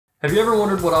Have you ever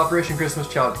wondered what Operation Christmas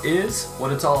Child is,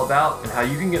 what it's all about, and how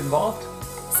you can get involved?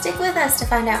 Stick with us to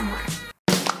find out more.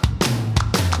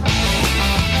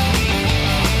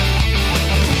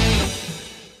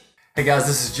 Hey guys,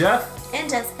 this is Jeff. And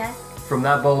Jessica. From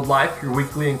That Bold Life, your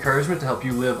weekly encouragement to help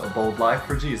you live a bold life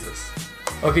for Jesus.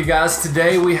 Okay guys,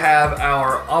 today we have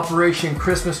our Operation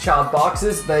Christmas Child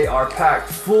boxes. They are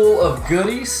packed full of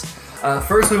goodies.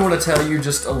 First, we want to tell you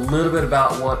just a little bit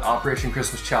about what Operation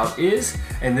Christmas Child is,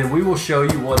 and then we will show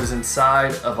you what is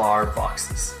inside of our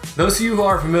boxes. Those of you who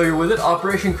are familiar with it,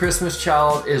 Operation Christmas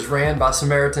Child is ran by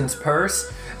Samaritan's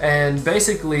Purse, and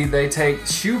basically they take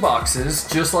shoe boxes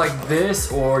just like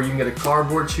this, or you can get a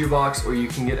cardboard shoe box, or you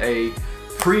can get a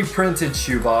pre-printed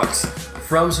shoe box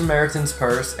from Samaritan's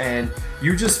Purse, and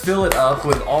you just fill it up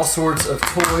with all sorts of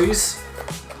toys,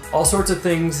 all sorts of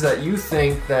things that you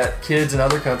think that kids in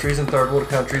other countries and third world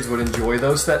countries would enjoy,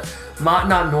 those that might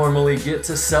not normally get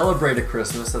to celebrate a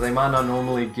Christmas, that they might not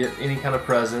normally get any kind of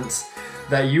presents,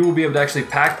 that you will be able to actually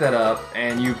pack that up,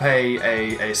 and you pay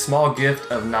a small gift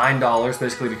of $9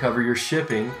 basically to cover your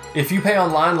shipping. If you pay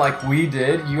online like we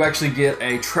did, you actually get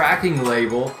a tracking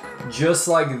label just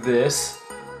like this.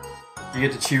 You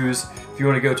get to choose if you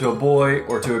want to go to a boy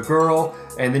or to a girl,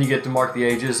 and then you get to mark the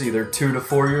ages, either 2 to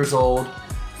 4 years old,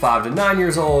 5 to 9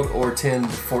 years old, or 10 to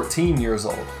 14 years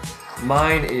old.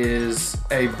 Mine is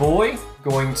a boy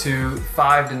going to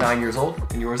 5 to 9 years old,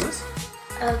 and yours is?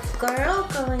 A girl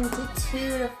going to 2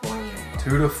 to 4 years old.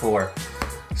 2 to 4.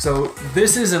 So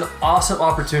this is an awesome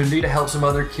opportunity to help some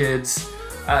other kids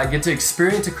get to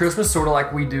experience a Christmas sort of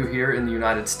like we do here in the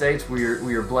United States. We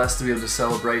are blessed to be able to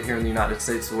celebrate here in the United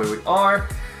States the way we are.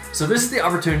 So this is the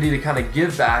opportunity to kind of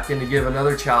give back and to give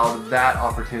another child that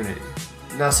opportunity.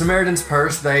 Now, Samaritan's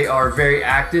Purse, they are very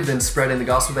active in spreading the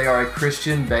gospel. They are a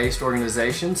Christian-based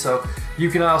organization, so you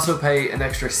can also pay an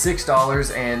extra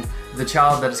 $6, and the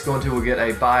child that it's going to will get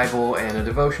a Bible and a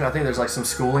devotion. I think there's like some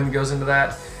schooling that goes into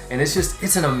that, and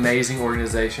it's an amazing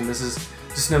organization. This is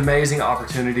just an amazing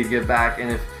opportunity to give back,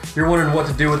 and if you're wondering what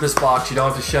to do with this box, you don't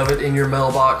have to shove it in your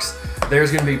mailbox.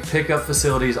 There's going to be pickup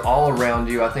facilities all around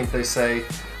you. I think they say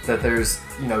that there's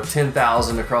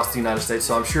 10,000 across the United States,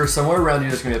 so I'm sure somewhere around you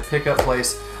there's going to be a pickup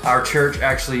place. Our church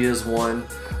actually is one,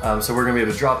 so we're going to be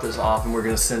able to drop this off, and we're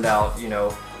going to send out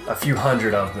a few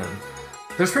hundred of them.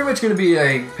 There's pretty much going to be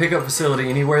a pickup facility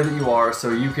anywhere that you are,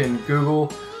 so you can Google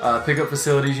pickup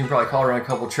facilities. You can probably call around a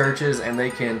couple churches, and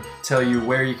they can tell you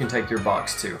where you can take your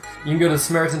box to. You can go to the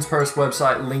Samaritan's Purse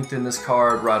website linked in this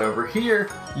card right over here.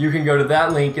 You can go to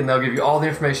that link, and they'll give you all the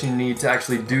information you need to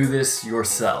actually do this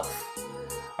yourself.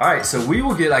 Alright, so we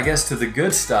will get, I guess, to the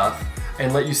good stuff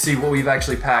and let you see what we've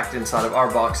actually packed inside of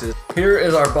our boxes. Here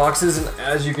is our boxes, and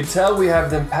as you can tell, we have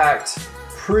them packed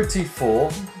pretty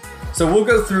full. So we'll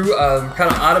go through kind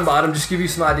of item by item, just give you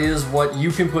some ideas what you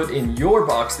can put in your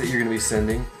box that you're going to be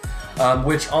sending,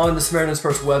 which on the Samaritan's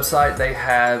Purse website, they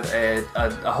have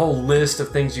a whole list of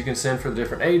things you can send for the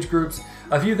different age groups.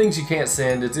 A few things you can't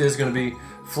send. It is going to be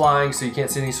flying, so you can't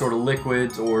send any sort of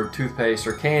liquids or toothpaste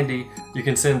or candy. You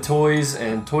can send toys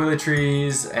and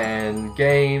toiletries and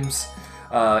games,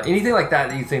 anything like that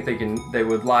that you think they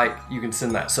would like. You can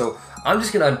send that. So I'm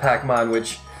just going to unpack mine,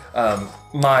 which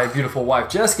my beautiful wife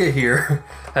Jessica here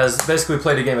has basically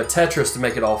played a game of Tetris to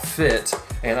make it all fit,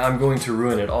 and I'm going to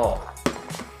ruin it all.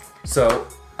 So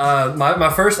my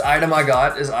first item I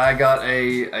got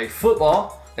a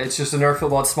football. It's just a Nerf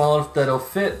football. It's small enough that it'll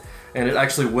fit, and it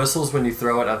actually whistles when you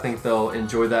throw it. I think they'll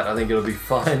enjoy that. I think it'll be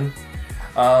fun.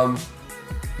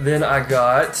 Then I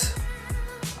got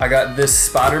this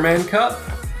Spider-Man cup,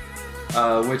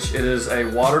 which it is a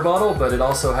water bottle, but it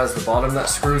also has the bottom that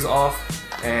screws off.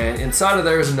 And inside of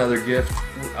there is another gift.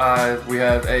 We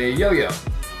have a yo-yo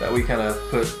that we kind of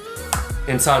put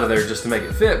inside of there just to make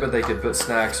it fit, but they could put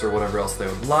snacks or whatever else they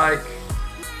would like.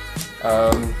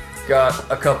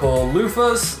 Got a couple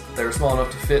loofahs. They're small enough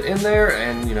to fit in there,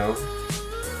 and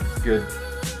good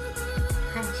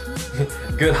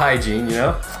hygiene. Good hygiene,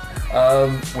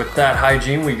 With that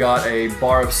hygiene, we got a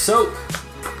bar of soap,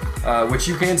 which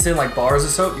you can send like bars of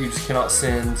soap. You just cannot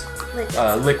send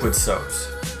liquid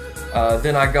soaps.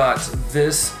 Then I got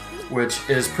this, which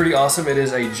is pretty awesome. It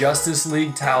is a Justice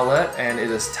League towelette, and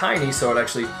it is tiny, so it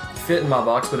actually fit in my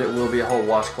box, but it will be a whole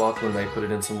washcloth when they put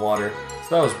it in some water.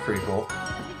 So that was pretty cool.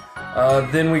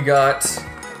 Then we got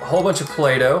a whole bunch of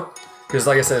Play-Doh, because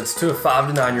like I said, it's to a 5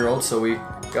 to 9 year old, so we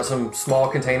got some small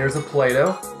containers of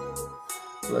Play-Doh.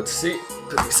 Let's see,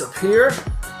 put these up here.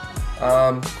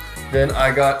 Then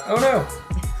I got,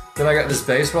 then I got this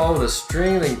baseball with a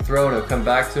string that you can throw and it'll come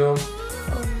back to him.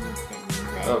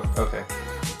 Oh, okay.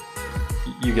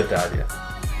 You get the idea.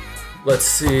 Let's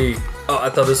see. Oh, I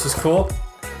thought this was cool.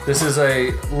 This is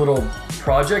a little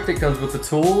project. It comes with the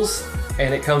tools,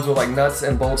 and it comes with like nuts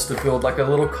and bolts to build like a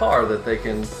little car that they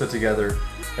can put together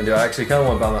and do. I actually kind of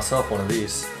want to buy myself one of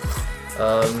these.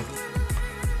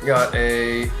 Got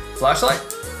a flashlight.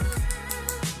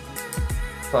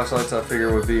 Flashlights I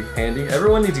figure would be handy.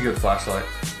 Everyone needs a good flashlight.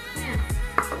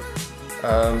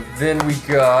 Then we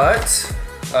got,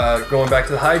 going back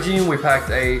to the hygiene, we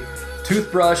packed a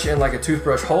toothbrush and like a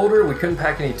toothbrush holder. We couldn't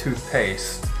pack any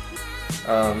toothpaste.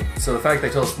 So the fact they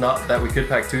told us not that we could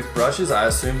pack toothbrushes, I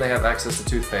assume they have access to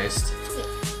toothpaste.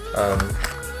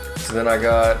 So then I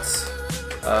got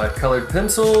colored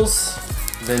pencils,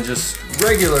 then just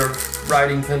regular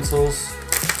writing pencils.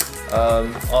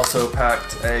 Also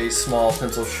packed a small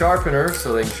pencil sharpener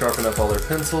so they can sharpen up all their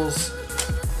pencils.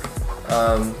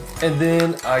 And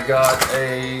then I got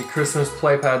a Christmas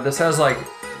play pad. This has like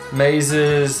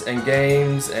mazes and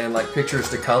games and like pictures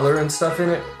to color and stuff in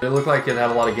it. It looked like it had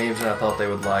a lot of games and I thought they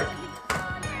would like.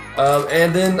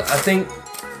 And then I think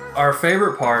our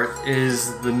favorite part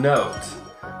is the note.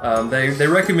 They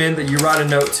recommend that you write a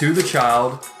note to the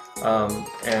child.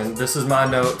 And this is my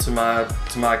note to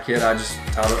my kid. I just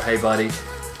titled it, "Hey buddy,"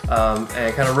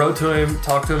 and kind of wrote to him,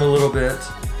 talked to him a little bit.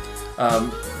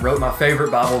 Wrote my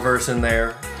favorite Bible verse in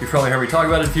there. You've probably heard me talk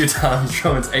about it a few times.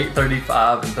 Romans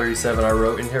 8:35 and 37 I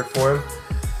wrote in here for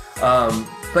him.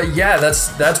 But yeah,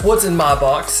 that's what's in my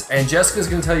box, and Jessica's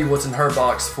gonna tell you what's in her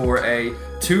box for a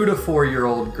 2 to 4 year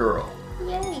old girl.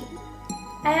 Yay!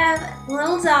 I have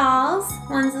little dolls.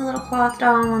 One's a little cloth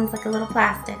doll and one's like a little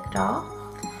plastic doll.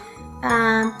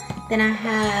 Then I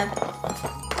have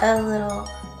a little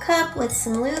cup with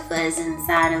some loofahs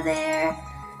inside of there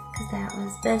because that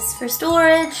was best for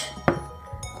storage.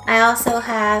 I also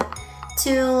have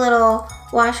 2 little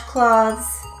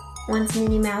washcloths. One's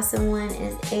Minnie Mouse and one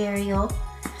is Ariel.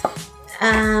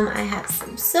 I have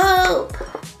some soap,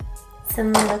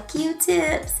 some little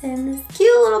Q-tips, and this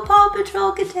cute little Paw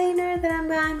Patrol container that I'm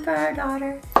buying for our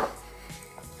daughter.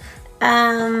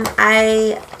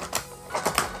 I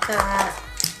got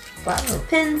lots of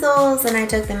pencils and I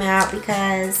took them out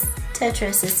because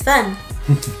Tetris is fun.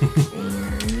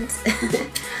 And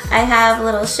I have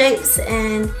little shapes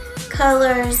and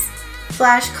colors,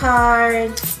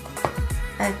 flashcards,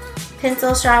 a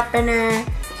pencil sharpener,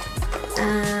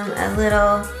 a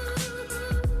little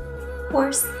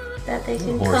horse that they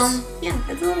can comb. Yeah,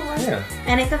 it's a little horse. Yeah.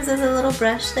 And it comes with a little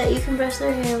brush that you can brush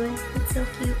their hair with. It's so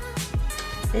cute.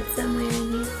 It's somewhere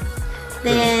in here.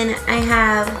 Then I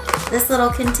have this little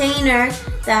container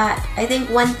that I think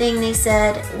one thing they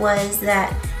said was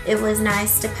that it was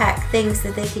nice to pack things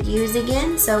that they could use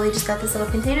again. So we just got this little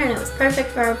container and it was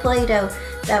perfect for our Play-Doh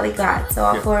that we got. So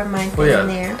all 4 of mine fit in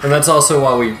there. And that's also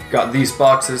why we got these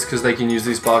boxes, because they can use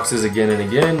these boxes again and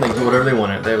again. They can do whatever they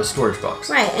want. They have a storage box.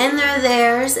 Right, and they're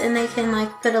theirs and they can like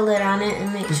put a lid on it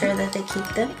and make sure that they keep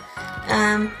them.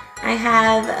 I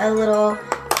have a little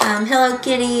Hello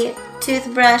Kitty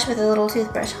toothbrush with a little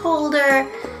toothbrush holder,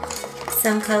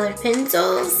 some colored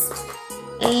pencils,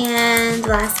 and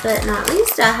last but not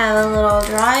least, I have a little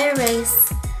dry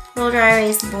erase board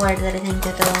that I think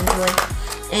that they'll enjoy,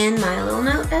 and my little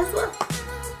note as well.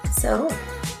 So,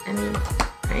 I mean,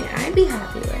 I'd be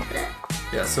happy with it.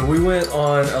 Yeah, so we went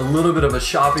on a little bit of a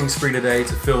shopping spree today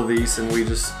to fill these, and we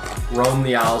just roamed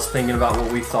the aisles thinking about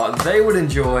what we thought they would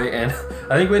enjoy, and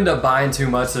I think we ended up buying too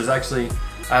much. There's actually,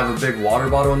 I have a big water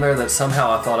bottle in there that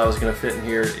somehow I thought I was going to fit in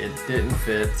here. It didn't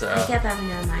fit. I kept having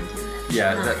to remind him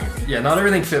that not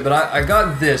everything fit, but I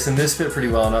got this, and this fit pretty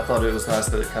well, and I thought it was nice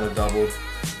that it kind of doubled,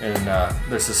 and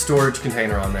there's a storage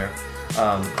container on there.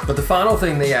 But the final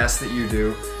thing they ask that you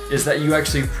do is that you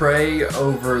actually pray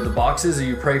over the boxes, or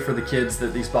you pray for the kids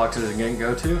that these boxes are going to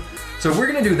go to. So we're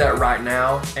going to do that right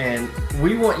now, and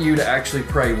we want you to actually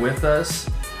pray with us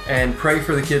and pray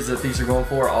for the kids that these are going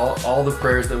for. All the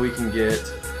prayers that we can get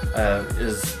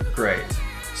is great.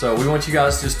 So we want you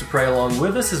guys just to pray along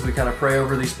with us as we kind of pray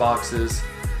over these boxes.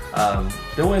 Then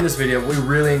we'll end this video. We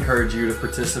really encourage you to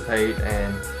participate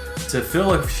and to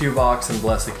fill a shoebox and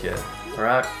bless a kid. All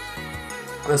right?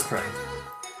 Let's pray.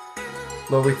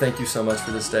 Lord, we thank you so much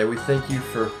for this day. We thank you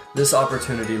for this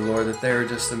opportunity, Lord, that there are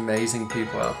just amazing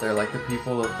people out there, like the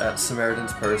people at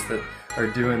Samaritan's Purse that are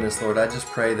doing this, Lord. I just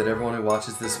pray that everyone who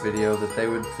watches this video, that they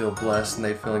would feel blessed and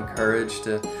they'd feel encouraged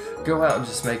to go out and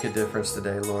just make a difference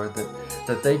today, Lord,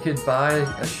 that they could buy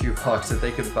a shoebox, that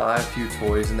they could buy a few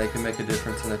toys, and they could make a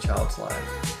difference in a child's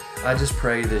life. I just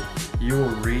pray that you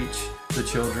will reach the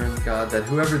children, God, that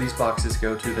whoever these boxes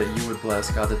go to, that you would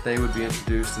bless, God, that they would be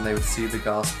introduced and they would see the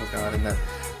gospel, God, and that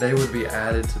they would be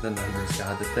added to the numbers,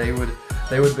 God, that they would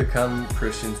they would become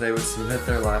Christians. They would submit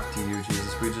their life to you,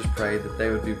 Jesus. We just pray that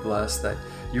they would be blessed, that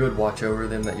you would watch over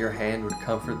them, that your hand would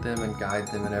comfort them and guide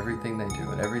them in everything they do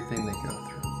and everything they go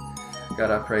through.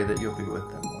 God, I pray that you'll be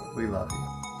with them, Lord. We love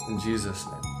you. In Jesus'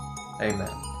 name, amen.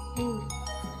 Amen.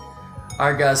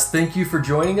 Alright guys, thank you for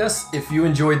joining us. If you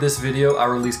enjoyed this video, I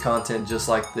release content just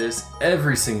like this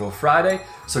every single Friday.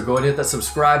 So go ahead and hit that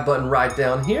subscribe button right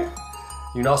down here.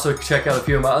 You can also check out a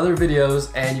few of my other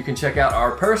videos, and you can check out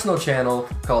our personal channel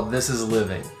called This Is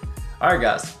Living. Alright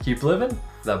guys, keep living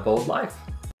that bold life.